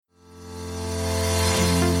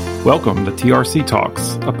Welcome to TRC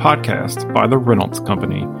Talks, a podcast by the Reynolds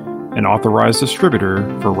Company, an authorized distributor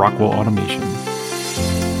for Rockwell Automation.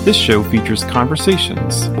 This show features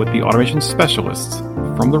conversations with the automation specialists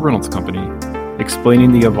from the Reynolds Company,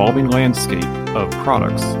 explaining the evolving landscape of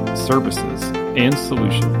products, services, and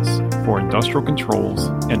solutions for industrial controls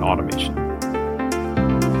and automation.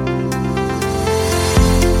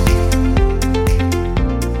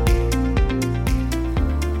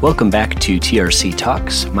 Welcome back to TRC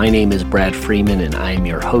Talks. My name is Brad Freeman, and I am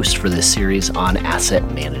your host for this series on asset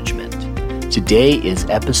management. Today is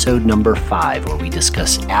episode number 5, where we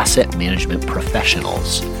discuss asset management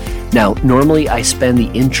professionals. Now, normally I spend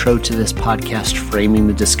the intro to this podcast framing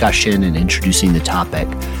the discussion and introducing the topic,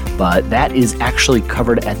 but that is actually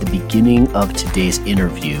covered at the beginning of today's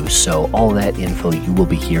interview, so all that info you will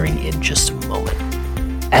be hearing in just a moment.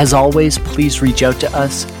 As always, please reach out to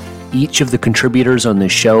us. Each of the contributors on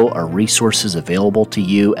this show are resources available to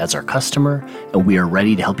you as our customer, and we are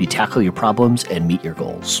ready to help you tackle your problems and meet your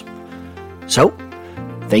goals. So,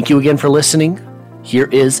 thank you again for listening. Here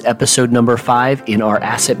is episode number 5 in our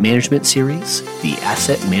asset management series, the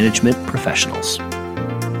Asset Management Professionals.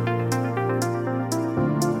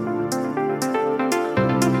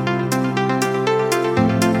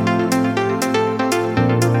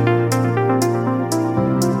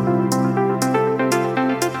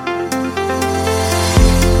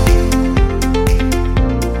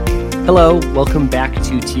 Hello, welcome back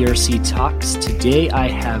to TRC Talks. Today I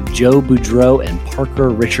have Joe Boudreau and Parker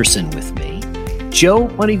Richardson with me. Joe,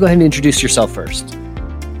 why don't you go ahead and introduce yourself first?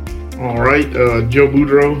 All right, Joe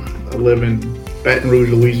Boudreau. I live in Baton Rouge,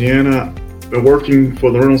 Louisiana. Been working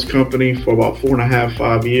for the Reynolds Company for about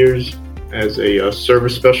 5 years as a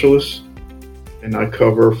service specialist, and I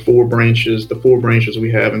cover the 4 branches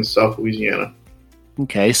we have in South Louisiana.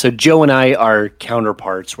 Okay, so Joe and I are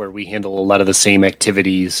counterparts where we handle a lot of the same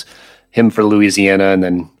activities. Him for Louisiana, and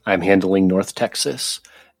then I'm handling North Texas.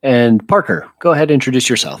 And Parker, go ahead and introduce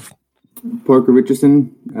yourself. Parker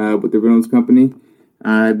Richardson with the Reynolds Company.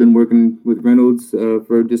 I've been working with Reynolds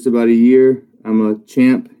for just about a year. I'm a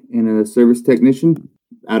champ and a service technician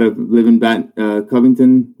live in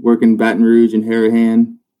Covington, work in Baton Rouge and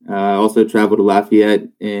Harahan. Also travel to Lafayette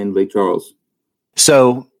and Lake Charles.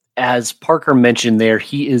 So, as Parker mentioned there,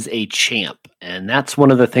 he is a champ. And that's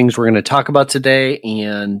one of the things we're going to talk about today.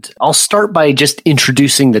 And I'll start by just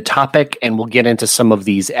introducing the topic, and we'll get into some of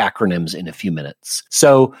these acronyms in a few minutes.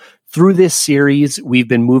 So through this series, we've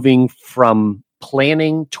been moving from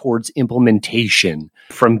planning towards implementation,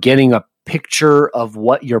 from getting a picture of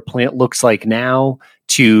what your plant looks like now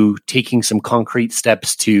to taking some concrete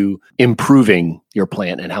steps to improving your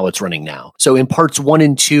plant and how it's running now. So in parts 1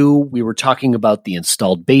 and 2, we were talking about the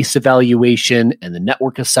installed base evaluation and the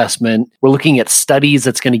network assessment. We're looking at studies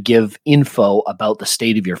that's going to give info about the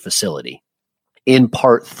state of your facility. In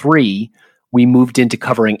part 3, we moved into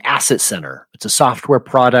covering Asset Center. It's a software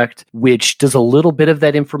product which does a little bit of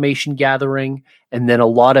that information gathering and then a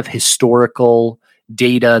lot of historical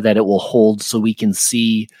data that it will hold so we can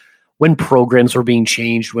see when programs were being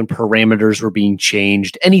changed, when parameters were being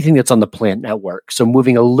changed, anything that's on the plant network. So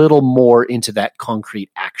moving a little more into that concrete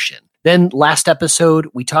action. Then last episode,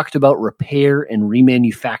 we talked about repair and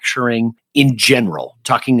remanufacturing in general,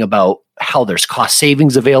 talking about how there's cost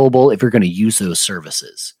savings available if you're going to use those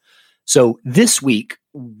services. So this week,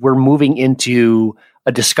 we're moving into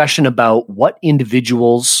a discussion about what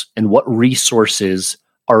individuals and what resources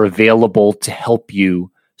are available to help you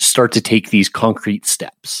start to take these concrete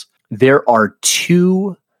steps. There are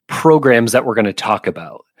 2 programs that we're going to talk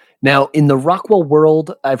about. Now, in the Rockwell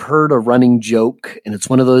world, I've heard a running joke, and it's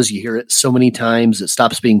one of those, you hear it so many times, it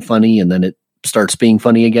stops being funny, and then it starts being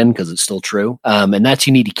funny again because it's still true. And that's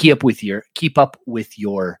you need to keep up with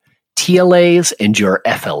your TLAs and your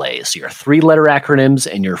FLAs, your 3-letter acronyms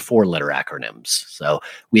and your 4-letter acronyms. So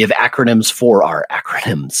we have acronyms for our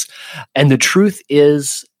acronyms. And the truth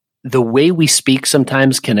is, the way we speak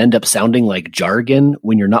sometimes can end up sounding like jargon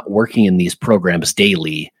when you're not working in these programs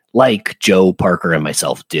daily, like Joe, Parker, and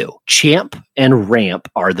myself do. CHAMP and RAMP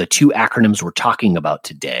are the 2 acronyms we're talking about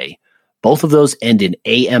today. Both of those end in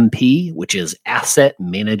AMP, which is Asset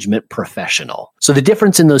Management Professional. So the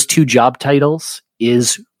difference in those 2 job titles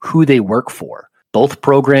is who they work for. Both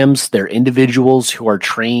programs, they're individuals who are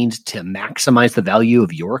trained to maximize the value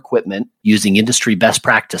of your equipment using industry best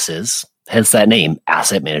practices, hence that name,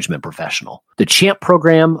 Asset Management Professional. The CHAMP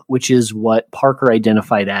program, which is what Parker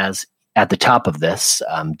identified as, at the top of this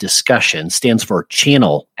discussion stands for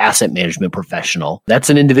Channel Asset Management Professional. That's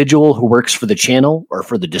an individual who works for the channel or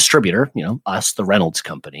for the distributor, us, the Reynolds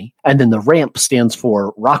Company. And then the RAMP stands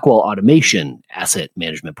for Rockwell Automation Asset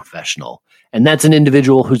Management Professional. And that's an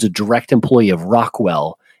individual who's a direct employee of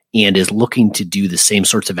Rockwell and is looking to do the same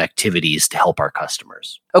sorts of activities to help our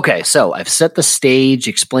customers. Okay, so I've set the stage,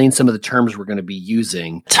 explained some of the terms we're going to be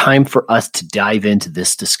using. Time for us to dive into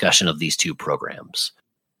this discussion of these two programs.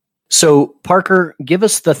 So, Parker, give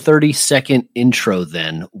us the 30-second intro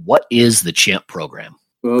then. What is the CHAMP program?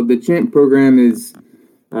 Well, the CHAMP program is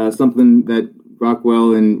something that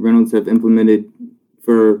Rockwell and Reynolds have implemented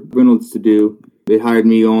for Reynolds to do. They hired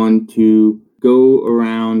me on to go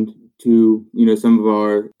around to some of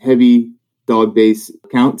our heavy dog-based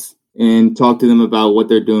accounts and talk to them about what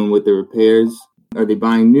they're doing with the repairs. Are they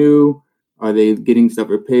buying new? Are they getting stuff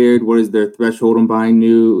repaired? What is their threshold on buying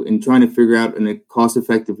new? And trying to figure out in a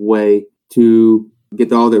cost-effective way to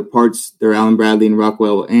get all their parts, their Allen Bradley and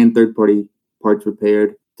Rockwell and third-party parts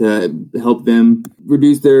repaired to help them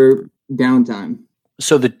reduce their downtime.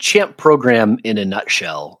 So the CHAMP program in a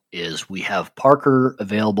nutshell is we have Parker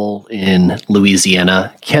available in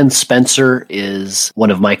Louisiana. Ken Spencer is one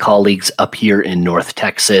of my colleagues up here in North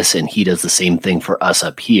Texas, and he does the same thing for us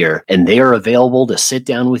up here. And they are available to sit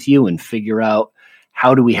down with you and figure out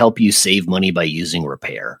how do we help you save money by using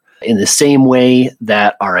repair. In the same way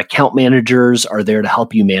that our account managers are there to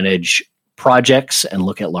help you manage projects and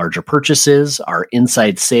look at larger purchases, our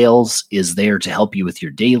inside sales is there to help you with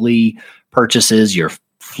your daily purchases, your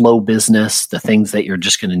flow business, the things that you're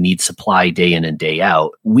just going to need supply day in and day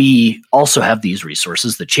out. We also have these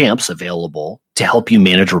resources, the CHAMPs, available to help you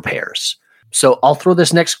manage repairs. So I'll throw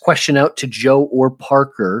this next question out to Joe or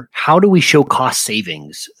Parker. How do we show cost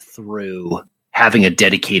savings through having a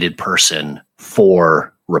dedicated person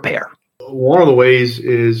for repair? One of the ways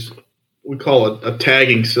is we call it a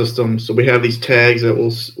tagging system. So we have these tags that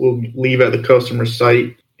we'll leave at the customer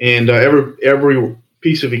site, and every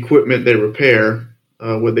piece of equipment they repair,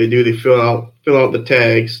 what they do, they fill out the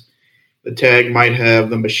tags. The tag might have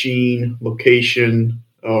the machine, location,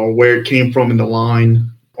 where it came from in the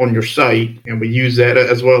line on your site, and we use that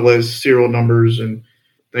as well as serial numbers and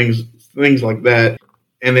things like that.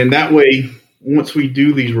 And then that way, once we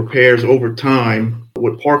do these repairs over time,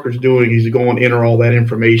 what Parker's doing is going to enter all that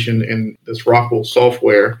information in this Rockwell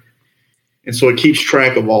software, and so it keeps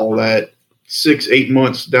track of all that. 6-8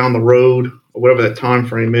 months down the road, or whatever that time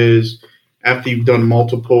frame is, after you've done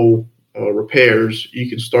multiple repairs, you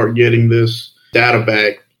can start getting this data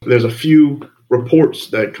back. There's a few reports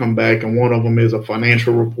that come back, and one of them is a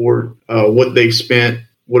financial report, what they spent,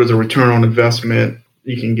 what is the return on investment.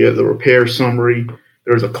 You can get the repair summary.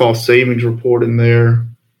 There's a cost savings report in there,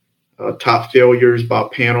 top failures by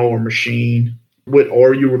panel or machine. What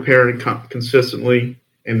are you repairing consistently?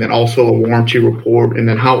 And then also a warranty report. And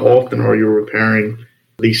then how often are you repairing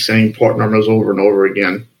these same part numbers over and over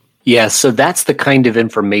again? Yeah, so that's the kind of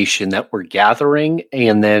information that we're gathering.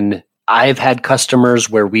 And then I've had customers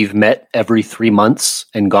where we've met every 3 months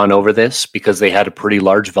and gone over this because they had a pretty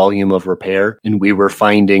large volume of repair. And we were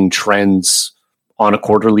finding trends on a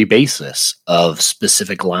quarterly basis of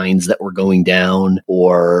specific lines that were going down,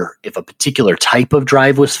 or if a particular type of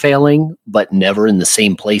drive was failing, but never in the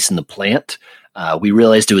same place in the plant. We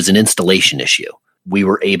realized it was an installation issue. We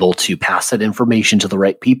were able to pass that information to the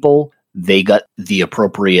right people. They got the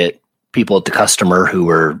appropriate people at the customer who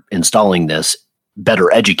were installing this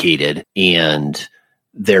better educated, and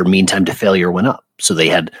their mean time to failure went up. So they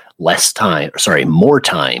had more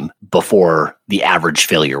time before the average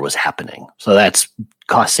failure was happening. So that's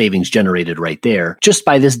cost savings generated right there just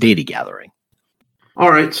by this data gathering.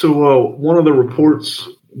 All right. So one of the reports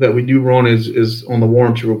that we do run is on the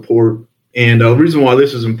warranty report. And the reason why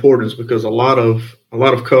this is important is because a lot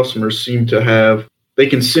of customers seem to have, they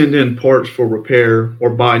can send in parts for repair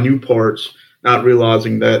or buy new parts, not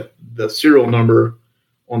realizing that the serial number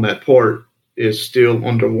on that part is still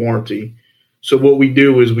under warranty. So what we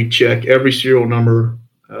do is we check every serial number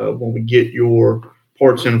when we get your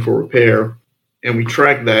parts in for repair, and we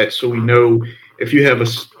track that so we know if you have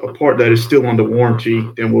a part that is still under warranty,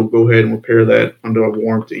 then we'll go ahead and repair that under a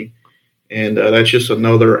warranty. And that's just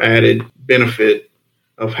another added benefit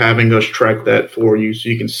of having us track that for you so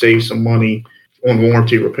you can save some money on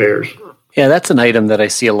warranty repairs. Yeah, that's an item that I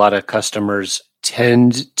see a lot of customers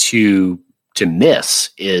tend to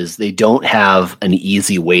miss is they don't have an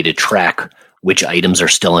easy way to track which items are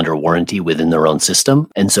still under warranty within their own system.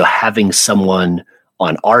 And so having someone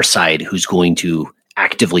on our side who's going to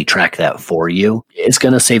actively track that for you is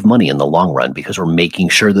going to save money in the long run because we're making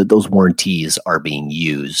sure that those warranties are being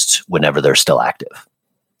used whenever they're still active.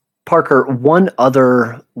 Parker, one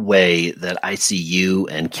other way that I see you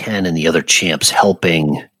and Ken and the other champs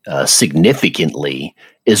helping significantly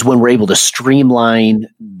is when we're able to streamline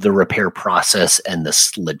the repair process and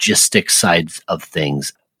the logistics sides of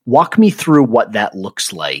things. Walk me through what that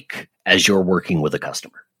looks like as you're working with a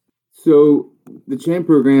customer. So the CHAMP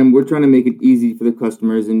program, we're trying to make it easy for the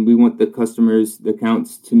customers, and we want the customers, the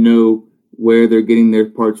accounts, to know where they're getting their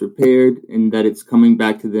parts repaired and that it's coming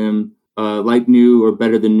back to them like new or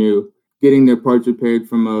better than new. Getting their parts repaired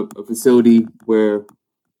from a facility where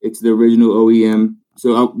it's the original OEM.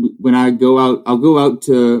 So when I go out, I'll go out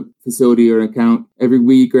to a facility or an account every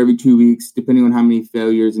week or every 2 weeks, depending on how many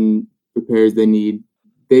failures and repairs they need.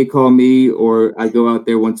 They call me, or I go out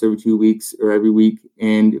there once every 2 weeks or every week.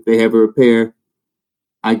 And if they have a repair,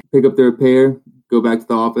 I pick up the repair, go back to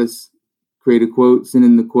the office, create a quote, send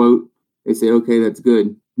in the quote. They say, okay, that's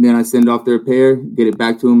good. And then I send off the repair, get it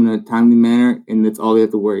back to them in a timely manner, and that's all they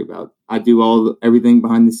have to worry about. I do everything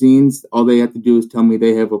behind the scenes. All they have to do is tell me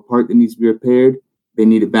they have a part that needs to be repaired. They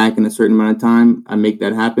need it back in a certain amount of time. I make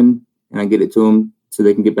that happen, and I get it to them so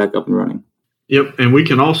they can get back up and running. Yep, and we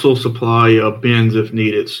can also supply bins if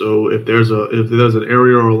needed. So if there's an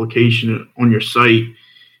area or a location on your site,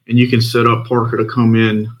 and you can set up Parker to come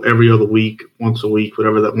in every other week, once a week,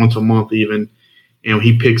 whatever that, once a month even.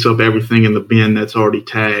 He picks up everything in the bin that's already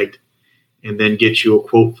tagged, and then gets you a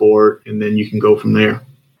quote for it, and then you can go from there.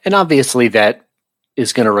 And obviously that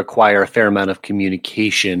is going to require a fair amount of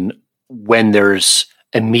communication when there's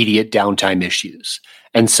immediate downtime issues.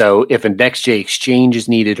 And so if a next day exchange is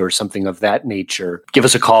needed or something of that nature, give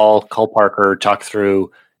us a call Parker, talk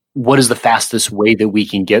through what is the fastest way that we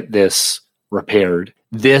can get this repaired.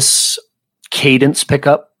 This cadence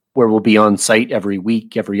pickup, where we'll be on site every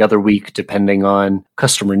week, every other week, depending on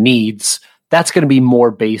customer needs, that's going to be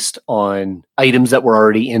more based on items that were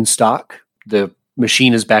already in stock. The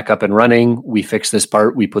machine is back up and running. We fix this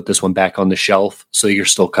part. We put this one back on the shelf, so you're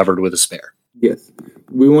still covered with a spare. Yes.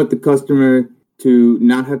 We want the customer to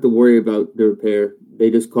not have to worry about the repair.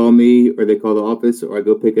 They just call me, or they call the office, or I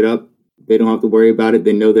go pick it up. They don't have to worry about it.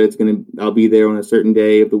 They know that I'll be there on a certain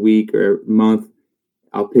day of the week or month.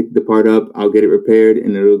 I'll pick the part up, I'll get it repaired,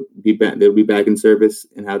 and they'll be back in service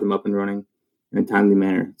and have them up and running in a timely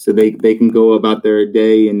manner. So they can go about their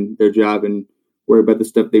day and their job and worry about the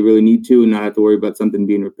stuff they really need to, and not have to worry about something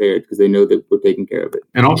being repaired because they know that we're taking care of it.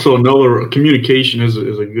 And also another, communication is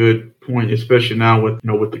a good point, especially now with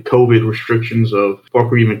the COVID restrictions of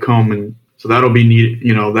Parker even come, and so that'll be needed.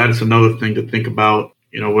 That's another thing to think about.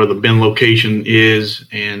 Where the bin location is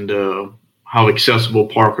and how accessible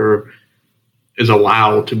Parker is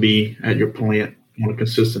allowed to be at your plant on a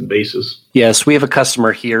consistent basis. Yes, we have a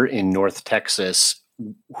customer here in North Texas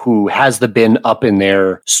who has the bin up in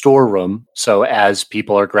their storeroom. So as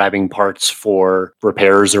people are grabbing parts for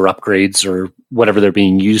repairs or upgrades or whatever they're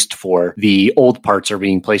being used for, the old parts are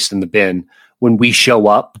being placed in the bin. When we show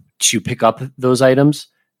up to pick up those items,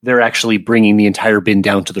 they're actually bringing the entire bin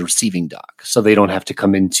down to the receiving dock, so they don't have to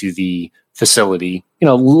come into the facility,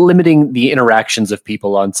 limiting the interactions of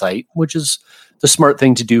people on site, which is the smart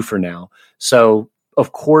thing to do for now. So,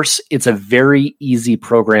 of course, it's a very easy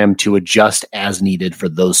program to adjust as needed for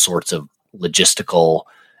those sorts of logistical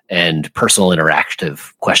and personal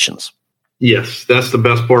interactive questions. Yes, that's the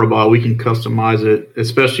best part about it. We can customize it,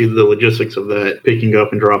 especially the logistics of that, picking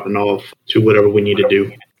up and dropping off to whatever we need to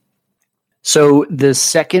do. So the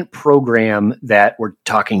second program that we're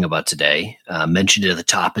talking about today, mentioned at the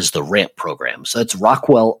top, is the RAMP program. So that's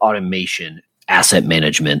Rockwell Automation Asset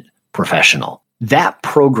Management Professional. That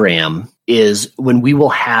program is when we will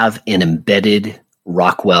have an embedded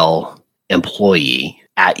Rockwell employee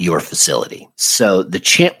at your facility. So the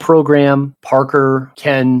CHAMP program, Parker,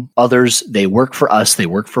 Ken, others, they work for us. They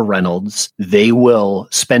work for Reynolds. They will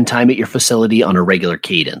spend time at your facility on a regular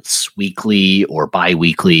cadence, weekly or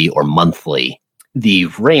bi-weekly or monthly. The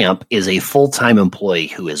RAMP is a full-time employee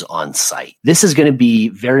who is on site. This is going to be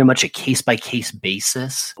very much a case-by-case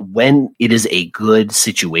basis. When it is a good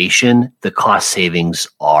situation, the cost savings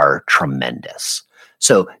are tremendous.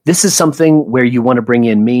 So this is something where you want to bring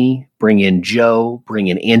in me, bring in Joe, bring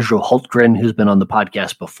in Andrew Hultgren, who's been on the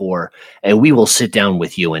podcast before, and we will sit down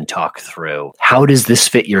with you and talk through how does this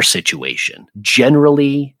fit your situation.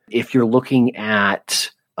 Generally, if you're looking at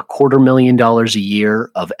 $250,000 a year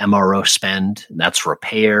of MRO spend, that's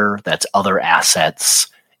repair, that's other assets.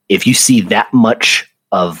 If you see that much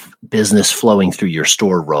of business flowing through your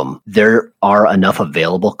storeroom, there are enough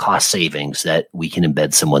available cost savings that we can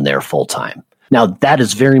embed someone there full time. Now, that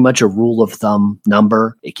is very much a rule of thumb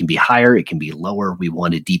number. It can be higher, it can be lower. We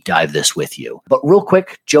want to deep dive this with you. But real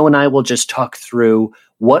quick, Joe and I will just talk through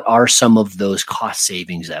what are some of those cost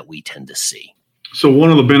savings that we tend to see? So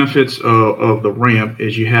one of the benefits of the ramp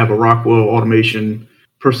is you have a Rockwell Automation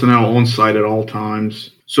personnel on site at all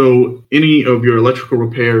times. So any of your electrical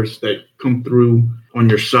repairs that come through on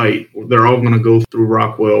your site, they're all going to go through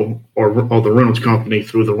Rockwell or the Reynolds company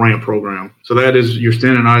through the ramp program. So that is, you're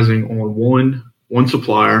standardizing on one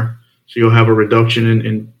supplier. So you'll have a reduction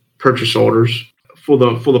in purchase orders. For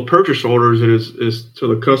the purchase orders, it is to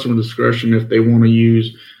the customer discretion. If they want to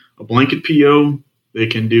use a blanket PO, they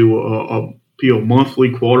can do a PO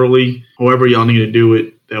monthly, quarterly, however y'all need to do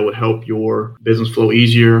it. That would help your business flow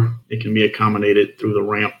easier. It can be accommodated through the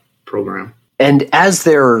ramp program. And as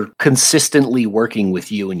they're consistently working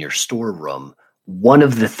with you in your storeroom, one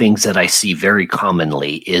of the things that I see very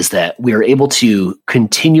commonly is that we are able to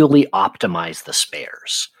continually optimize the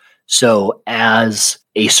spares. So as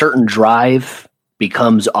a certain drive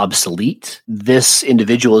becomes obsolete, this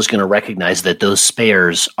individual is going to recognize that those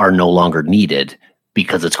spares are no longer needed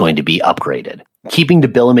because it's going to be upgraded. Keeping the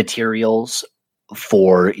bill of materials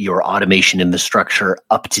for your automation infrastructure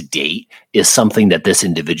up to date is something that this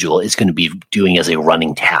individual is going to be doing as a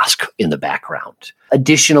running task in the background.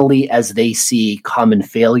 Additionally, as they see common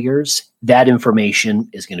failures, that information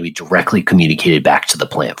is going to be directly communicated back to the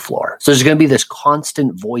plant floor. So there's going to be this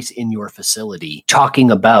constant voice in your facility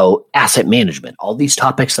talking about asset management. All these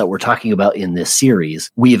topics that we're talking about in this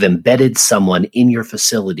series, we have embedded someone in your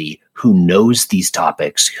facility who knows these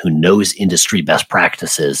topics, who knows industry best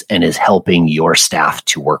practices, and is helping your staff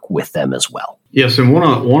to work with them as well. Yes, and one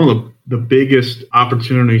of the biggest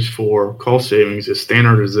opportunities for cost savings is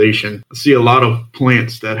standardization. I see a lot of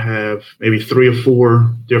plants that have maybe 3 or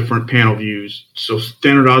 4 different panel views. So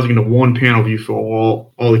standardizing to one panel view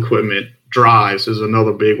for all equipment. Drives is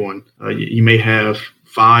another big one. You may have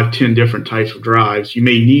 5, 10 different types of drives. You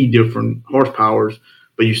may need different horsepowers,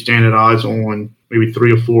 but you standardize on maybe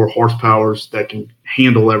 3 or 4 horsepowers that can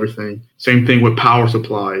handle everything. Same thing with power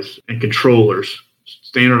supplies and controllers.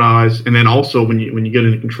 Standardize, and then also when you get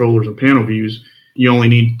into controllers and panel views, you only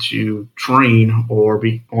need to train or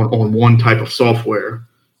be on one type of software.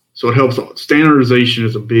 So it helps. Standardization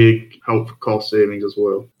is a big help for cost savings as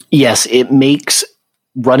well. Yes, it makes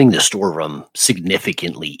running the storeroom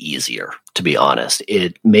significantly easier, to be honest.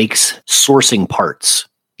 It makes sourcing parts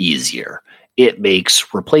easier. It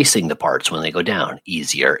makes replacing the parts when they go down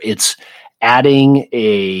easier. It's adding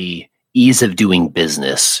a ease of doing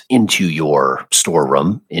business into your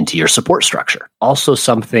storeroom, into your support structure. Also,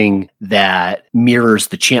 something that mirrors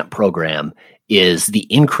the CHAMP program is the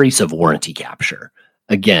increase of warranty capture.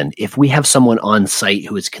 Again, if we have someone on site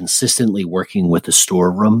who is consistently working with the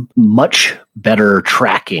storeroom, much better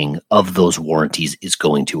tracking of those warranties is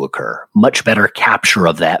going to occur. Much better capture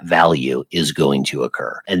of that value is going to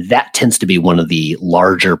occur. And that tends to be one of the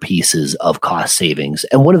larger pieces of cost savings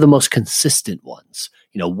and one of the most consistent ones.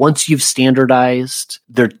 You know, once you've standardized,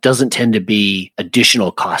 there doesn't tend to be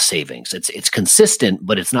additional cost savings. It's consistent,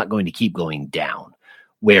 but it's not going to keep going down.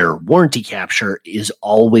 Where warranty capture is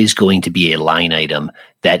always going to be a line item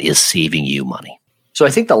that is saving you money. So I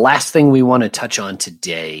think the last thing we want to touch on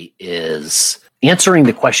today is answering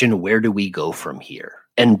the question, where do we go from here?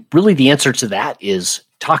 And really the answer to that is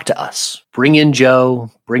talk to us. Bring in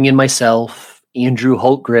Joe, bring in myself, Andrew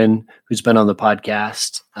Holtgren, who's been on the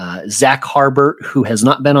podcast, Zach Harbert, who has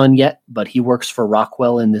not been on yet, but he works for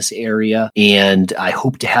Rockwell in this area, and I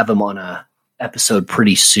hope to have him on a episode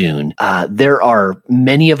pretty soon. There are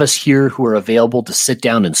many of us here who are available to sit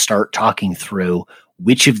down and start talking through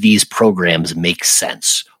which of these programs make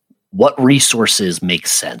sense. What resources make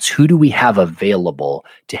sense? Who do we have available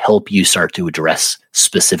to help you start to address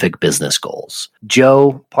specific business goals?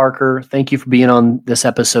 Joe, Parker, thank you for being on this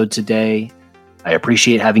episode today. I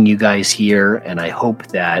appreciate having you guys here, and I hope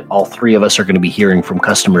that all 3 of us are going to be hearing from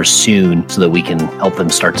customers soon so that we can help them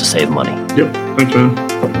start to save money. Yep. Thanks,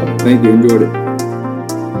 man. Thank you. Enjoyed it.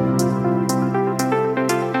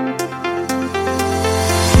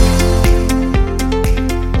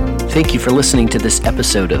 Thank you for listening to this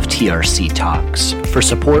episode of TRC Talks. For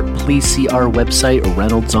support, please see our website,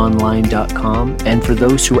 reynoldsonline.com. And for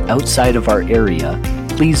those who are outside of our area,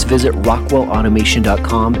 please visit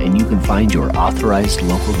rockwellautomation.com and you can find your authorized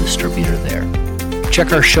local distributor there.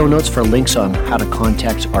 Check our show notes for links on how to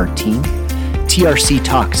contact our team. TRC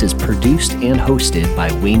Talks is produced and hosted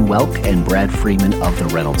by Wayne Welk and Brad Freeman of the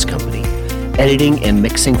Reynolds Company. Editing and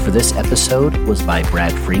mixing for this episode was by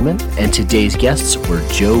Brad Freeman, and today's guests were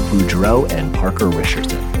Joe Boudreau and Parker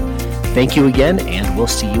Risherson. Thank you again, and we'll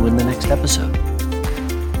see you in the next episode.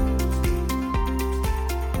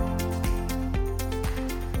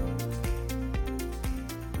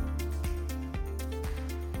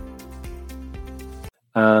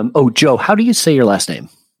 Joe, how do you say your last name?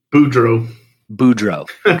 Boudreaux. Boudreaux.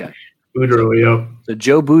 Okay. Boudreaux, yeah. So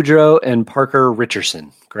Joe Boudreaux and Parker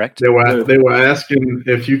Richardson, correct? They were asking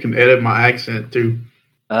if you can edit my accent too.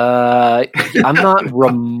 I'm not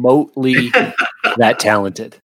remotely that talented.